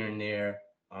pitcher here and there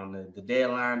on the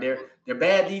deadline. They're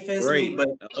bad defensively, Great. but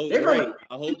Oh, they're great. gonna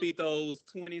I hope he throws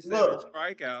 27 look,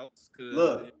 strikeouts because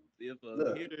look, if a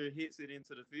look. hitter hits it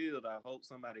into the field, I hope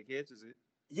somebody catches it.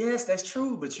 Yes, that's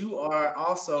true, but you are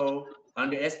also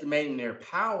underestimating their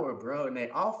power, bro, and their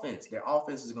offense. Their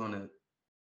offense is gonna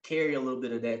carry a little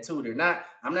bit of that too. They're not.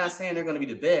 I'm not saying they're going to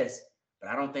be the best, but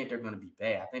I don't think they're going to be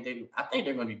bad. I think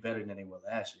they're going to be better than they were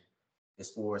last year, as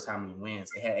far as how many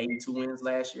wins they had. 82 wins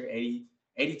last year,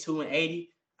 82 and 80.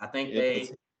 I think If a, they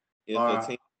t- if a are.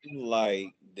 team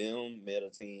like them met a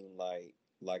team like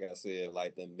I said,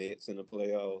 like the Mets in the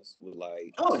playoffs with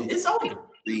like Oh, two, it's over.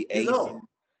 three It's over. aces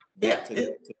Yeah. back to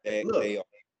back, Look, they are.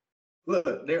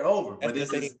 look, they're over. That's the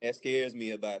thing that scares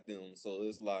me about them. So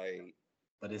it's like,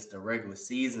 But it's the regular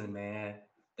season, man.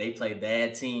 They play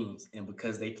bad teams, and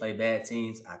because they play bad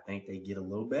teams, I think they get a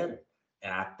little better.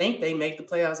 And I think they make the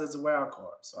playoffs as a wild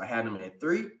card. So I had them at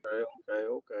 3. Okay, okay,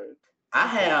 okay. I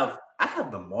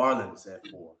have the Marlins at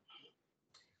 4.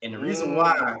 And Mm,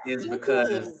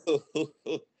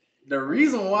 the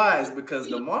reason why is because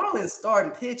the Marlins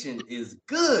starting pitching is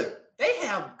good. They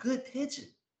have good pitching.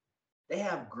 They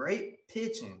have great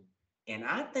pitching. And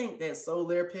I think that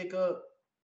Soler pickup,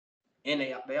 and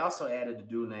they also added a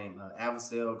dude named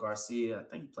Avisel Garcia. I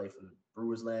think he played for the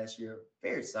Brewers last year.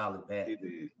 Very solid bat. it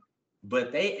is.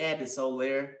 But they added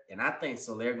Soler, and I think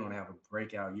Soler gonna have a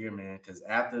breakout year, man. Because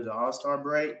after the All-Star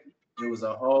break, it was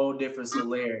a whole different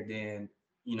Soler than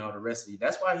the rest of you.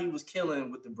 That's why he was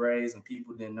killing with the Braves and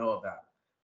people didn't know about it.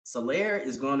 Soler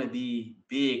is going to be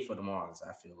big for the Marlins,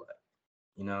 I feel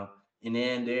like. And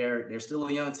then they're still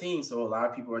a young team, so a lot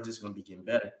of people are just going to be getting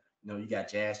better. You got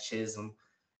Jazz Chisholm,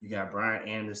 you got Brian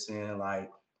Anderson. Like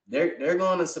they're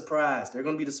going to surprise. They're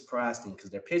going to be the surprise team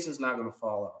because their pitching's not going to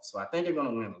fall off. So I think they're going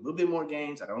to win a little bit more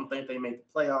games. I don't think they make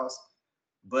the playoffs,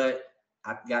 but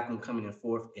I got them coming in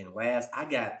fourth. And last, I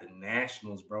got the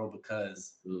Nationals, bro,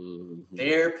 because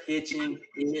their pitching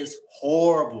is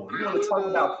horrible. You want to talk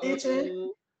about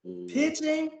pitching?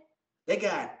 Pitching, they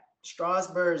got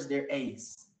Strasburg's their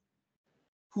ace,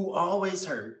 who always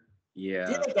hurt.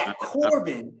 Yeah. Then they got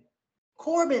Corbin.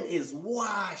 Corbin is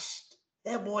washed.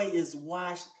 That boy is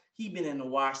washed. He been in the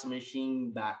washing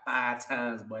machine about 5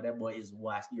 times, but that boy is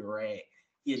washed. He a rag.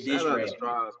 He a dish rag.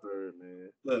 Strasburg, man.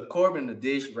 Look, Corbin the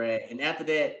dish rag. And after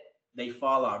that, they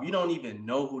fall off. You don't even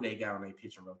know who they got on their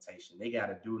pitching rotation. They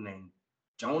got a dude named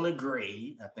Jonah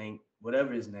Gray, I think,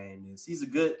 whatever his name is. He's a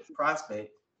good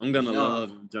prospect. I'm gonna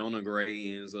love Jonah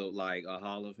Gray ends up like a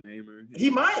Hall of Famer. He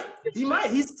might.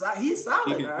 He's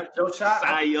solid. Right? Joe Shot.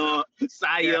 Cy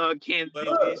Young can't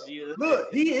do this year.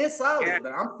 Look, he is solid,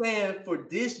 but I'm saying for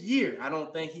this year, I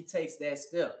don't think he takes that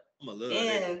step.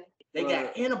 And they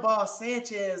got Anibal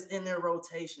Sanchez in their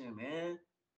rotation, man.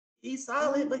 He's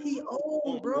solid, but he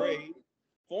old, bro.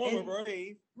 Former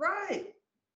Brave. Right.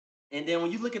 And then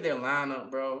when you look at their lineup,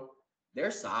 bro,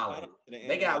 they're solid.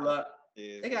 They got luck.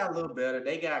 They got a little better.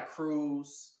 They got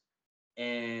Cruz,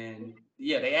 and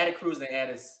they added Cruz. They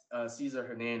added Cesar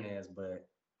Hernandez, but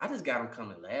I just got them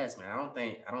coming last, man. I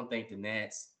don't think the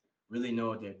Nats really know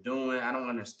what they're doing. I don't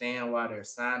understand why they're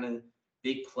signing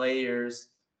big players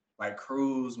like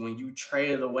Cruz when you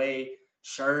traded away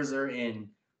Scherzer and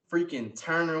freaking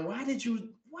Turner. Why did you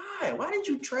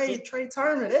trade Trey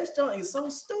Turner? That junk is so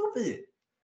stupid.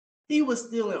 He was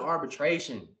still in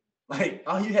arbitration. Like,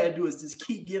 all you had to do is just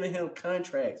keep giving him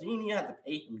contracts. You didn't even have to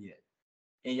pay him yet.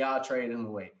 And y'all traded him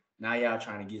away. Now y'all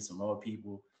trying to get some more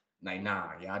people. Like, nah,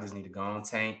 y'all just need to go on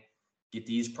tank, get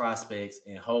these prospects,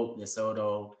 and hope that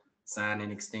Soto sign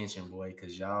an extension, boy,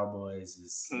 because y'all boys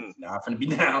is y'all finna be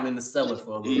down in the cellar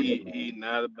for a little bit, man. He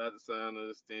not about to sign an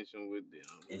extension with them.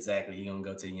 Exactly. He gonna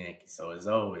go to the Yankees. So it's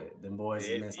over with. Them boys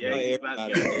is messed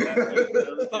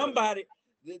up. Somebody...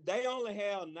 They only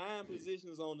have 9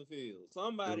 positions on the field.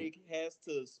 Somebody has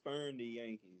to spurn the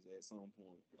Yankees at some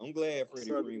point. I'm glad Freddie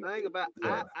Freeman. The thing about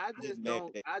I just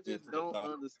don't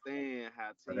understand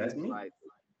how teams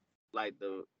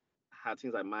how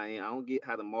teams like Miami. I don't get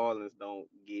how the Marlins don't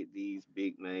get these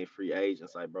big name free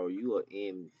agents. Like, bro, you are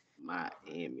in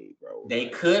Miami, bro. They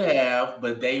could have,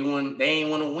 but they ain't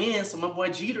want to win. So my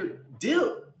boy Jeter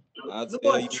dipped. The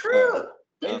boy trip.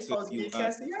 They were supposed to get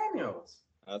Castellanos.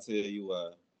 I'll tell you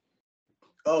why.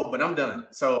 Oh, but I'm done.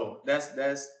 So that's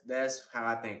how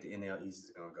I think the NL East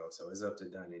is gonna go. So it's up to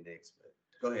Donnie next. But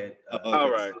go ahead. All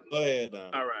right. Go ahead,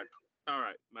 Don. All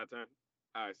right. My turn.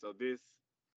 All right. So this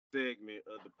segment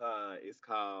of the pod is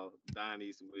called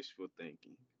Donnie's Wishful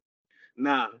Thinking.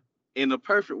 Now, in a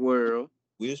perfect world,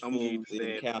 wishful in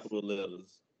capital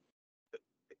letters.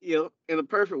 Yeah, in a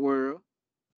perfect world,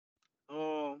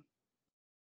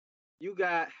 you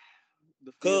got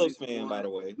the Cubs fan, by the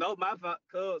way. No, my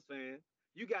Cubs fan.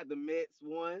 You got the Mets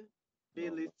 1,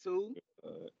 Phillies 2,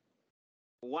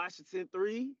 Washington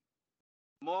 3,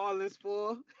 Marlins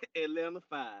 4, Atlanta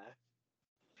 5.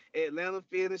 Atlanta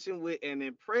finishing with an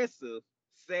impressive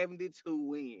 72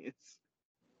 wins.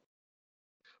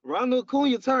 Ronald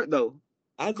Acuna turned though.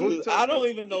 I don't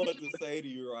even know what to say to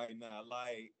you right now.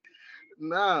 Like,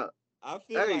 nah, I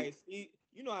feel like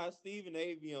you know how Stephen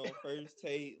Avion first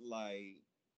take like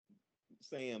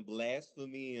saying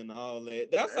blasphemy and all that.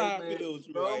 That's how I feel with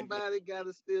you right now. Somebody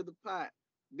gotta steal the pot.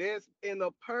 That's in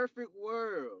a perfect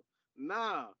world.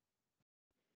 Nah,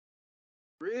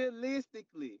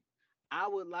 realistically, I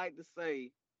would like to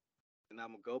say, and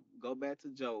I'm gonna go back to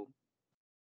Joe.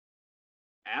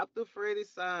 After Freddie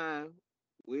signed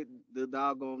with the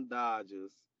doggone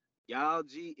Dodgers, y'all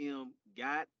GM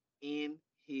got in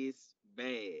his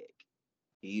bag.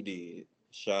 He did.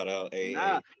 Shout out A.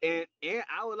 Nah, and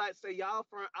I would like to say y'all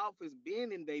front office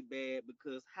been in they bad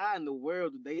because how in the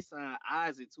world did they sign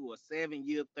Isaac to a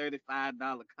 7-year,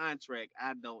 $35 contract?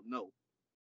 I don't know.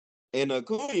 And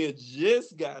Acuna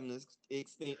just got an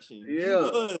extension.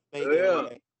 Yeah.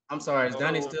 I'm sorry, is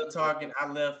Donnie still talking?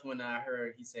 I left when I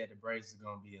heard he said the Braves is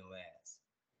gonna be in last.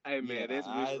 Hey man, that's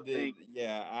wishful thinking.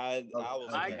 I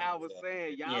was like I was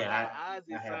saying, y'all got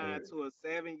Isaac signed to a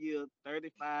 7-year,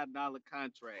 $35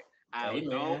 contract. I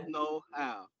don't know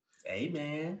how. Hey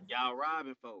man, y'all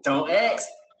robbing folks. Don't ask.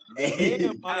 The man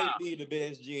Now, might be the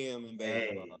best GM in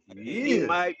baseball. Hey, he he is.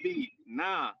 might be.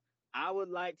 Now, I would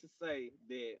like to say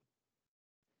that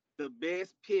the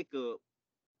best pickup,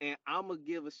 and I'm gonna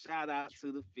give a shout out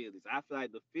to the Phillies. I feel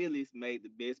like the Phillies made the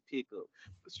best pickup,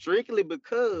 strictly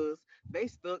because they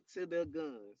stuck to their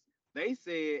guns. They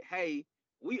said, "Hey,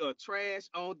 we are trash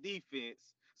on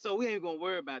defense, so we ain't gonna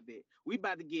worry about that. We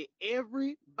about to get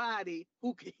everybody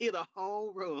who can hit a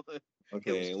home run,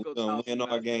 and we Okay, just we're gonna gonna toss win them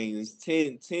our out there." games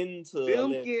 10 to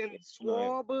Them 11 getting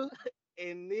tonight. Schwarber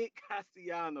and Nick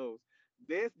Castellanos,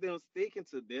 that's them sticking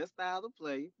to their style of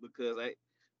play because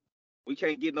we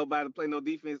can't get nobody to play no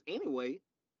defense anyway.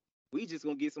 We just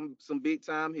gonna get some big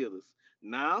time hitters.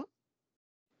 Now,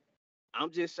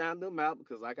 I'm just shining them out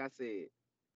because, like I said,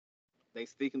 they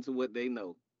sticking to what they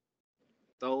know.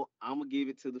 So I'm gonna give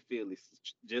it to the Phillies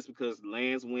just because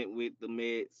Lance went with the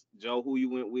Mets. Joe, who you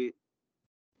went with?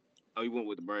 Oh, you went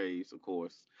with the Braves, of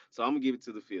course. So I'm gonna give it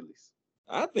to the Phillies.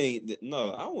 I think that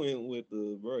no, I went with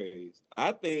the Braves.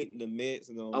 I think the Mets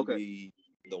are gonna Okay. be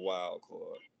the wild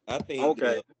card. I think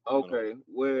Okay. they're gonna. Okay.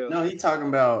 Well, No, he talking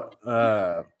about.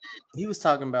 He was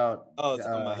talking about. Oh,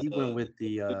 talking about He went with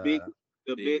the big,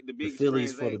 big. the biggest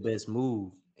Phillies for the transaction. best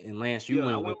move, and Lance, you Yeah,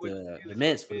 I went went with with the the Phillies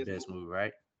for Mets the for the best best move. move,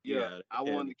 right? Yeah, Yeah, I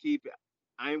they have wanted to keep it.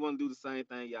 I ain't want to do the same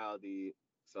thing y'all did,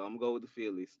 so I'm gonna go with the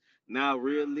Phillies. Now,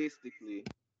 realistically,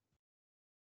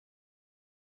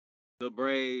 the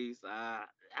Braves,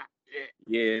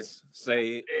 yes.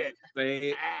 Say it. Say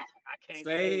it. I can't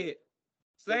Say say it. it.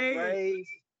 The Say it. Braves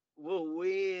will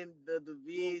win the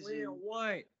We'll win division.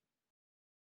 what?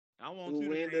 I want Will you to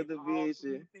win the name all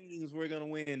three division. teams we're gonna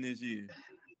win this year.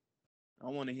 I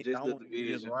want to hit. I Just the want to hear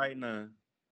this division. right now.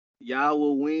 Y'all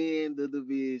will win the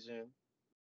division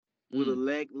with a Mm,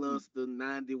 lackluster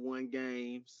 91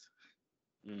 games.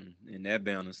 And that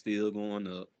banner's still going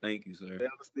up. Thank you, sir. They're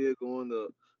still going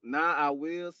up. Now I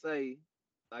will say,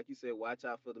 like you said, watch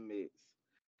out for the Mets.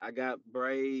 I got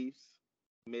Braves,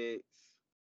 Mets.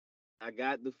 I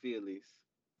got the Phillies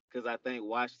because I think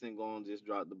Washington going to just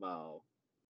drop the ball,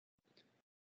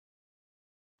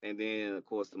 and then of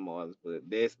course the Marlins. But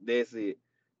that's it.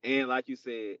 And like you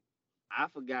said, I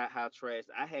forgot how trash.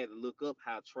 I had to look up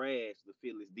how trash the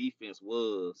Phillies defense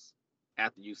was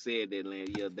after you said that, Land.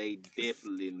 Yeah, they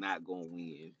definitely not gonna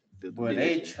win the Boy,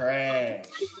 they division. trash.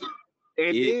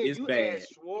 And then It's you add bad.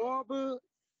 Schwarber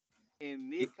and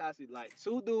It, Nick Cossey, like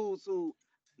two dudes who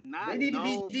They not need to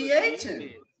be known for DHing.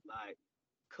 defense. Like,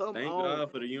 come thank on.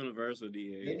 God for the universal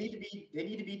DH. They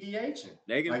need to be DHing.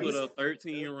 They can Like put up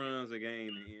 13 runs a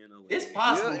game and end up with it's a game.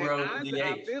 Yeah, possible, and bro, to honestly,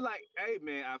 I DH. feel like, hey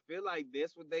man, I feel like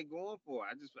that's what they going for.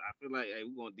 I feel like, hey,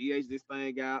 we're gonna DH this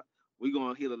thing out. We're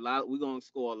gonna hit a lot. We're gonna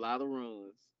score a lot of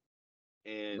runs,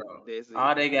 and Bro. that's it.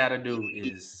 All they gotta do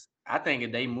is I think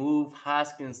if they move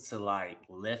Hoskins to like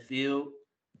left field,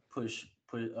 put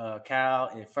Kyle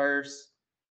in first,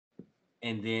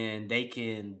 and then they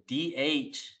can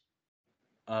DH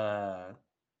uh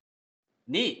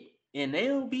Nick, and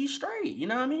they'll be straight. You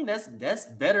know what I mean? That's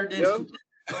better Yeah, than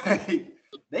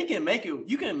they can make it.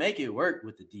 You can make it work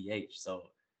with the DH. So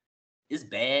it's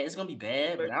bad. It's gonna be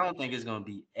bad, but but I don't think it's gonna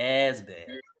be as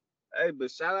bad. hey,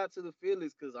 but shout out to the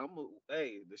Phillies because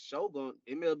hey, the show going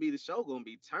MLB the show gonna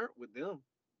be turned with them.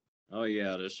 Oh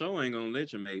yeah, the show ain't gonna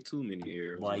let you make too many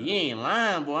errors Boy, you now. ain't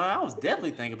lying, boy. I was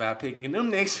definitely thinking about picking them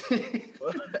next year.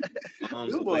 Bombs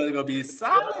Them away, boys gonna be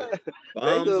solid.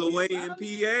 They bombs gonna be away in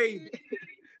PA.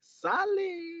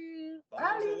 solid.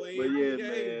 Bombs Solid. away But in yeah, PA.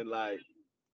 man, like,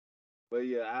 but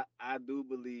yeah, I do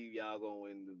believe y'all gonna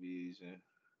win the division.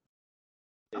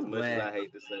 As I'm much as glad. I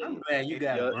hate to say I'm it, glad you And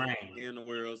got a yeah, brain. in the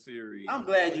World Series. I'm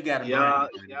glad you got a yeah, brain.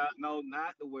 yeah, no,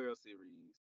 not the World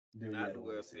Series, Dude, yeah, not the the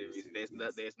World World Series. Series. Series,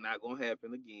 yes. That's not gonna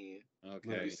happen again.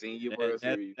 Look, We Okay, seen your World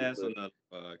Series, that's but another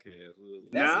podcast.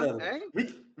 that's nah, another. hey,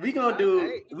 We gonna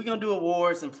do hey, we gonna do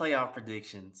awards and playoff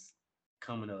predictions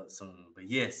coming up soon. But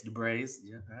yes, the Braves.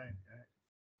 Yeah, all right, all right.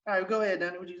 All right, go ahead,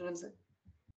 Danny. What you want to say?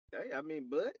 hey, I mean,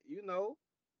 but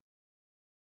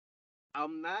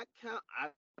I'm not count. I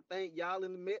think y'all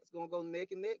in the Mets gonna go neck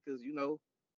and neck because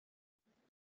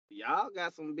y'all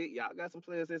got some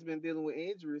players that's been dealing with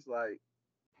injuries. Like,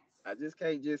 I just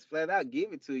can't just flat out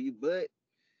give it to you. But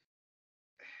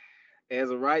as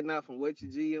of right now, from what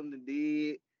your GM done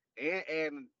did and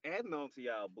adding on to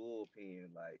y'all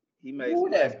bullpen, like he made Ooh,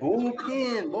 some nice that picks.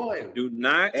 bullpen, boy. Do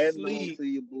not Adding on sleep. to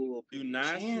your bullpen. Do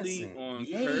not sleep Jansen, on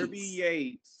Kirby Yates.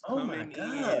 Yates Oh my coming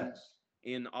gosh.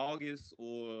 in August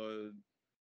or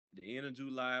the end of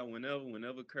July.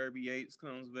 Whenever Kirby Yates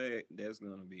comes back, that's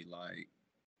gonna be like,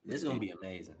 This is gonna be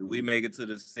amazing. do we make it to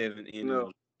the seventh You inning know,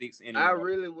 or sixth inning?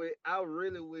 I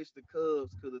really wish the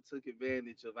Cubs could have took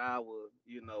advantage of our,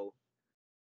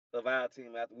 of our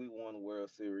team after we won the World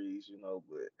Series,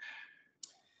 but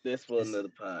that's for It's, another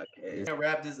podcast. gonna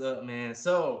wrap this up, man.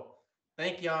 So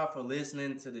thank y'all for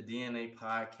listening to the DNA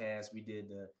podcast. We did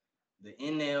the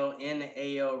NL and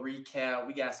the AL recap.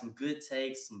 We got some good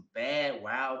takes, some bad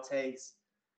wild takes.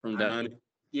 From I Donnie. mean,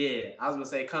 yeah, I was gonna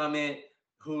say comment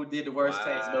who did the worst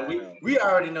takes, but Wow. we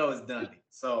already know it's Dunny.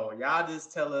 So y'all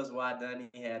just tell us why Dunny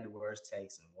had the worst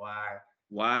takes and why.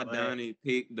 Why But Donnie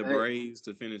picked the Hey. Braves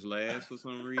to finish last for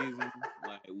some reason?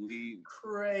 Like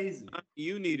crazy.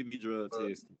 you need to be drug For,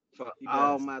 tested. for He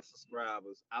all does. my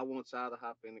subscribers, I want y'all to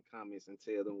hop in the comments and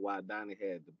tell them why Donnie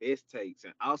had the best takes,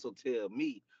 and also tell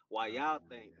me why y'all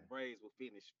think the Braves will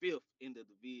finish fifth in the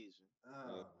division. Oh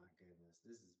Uh, my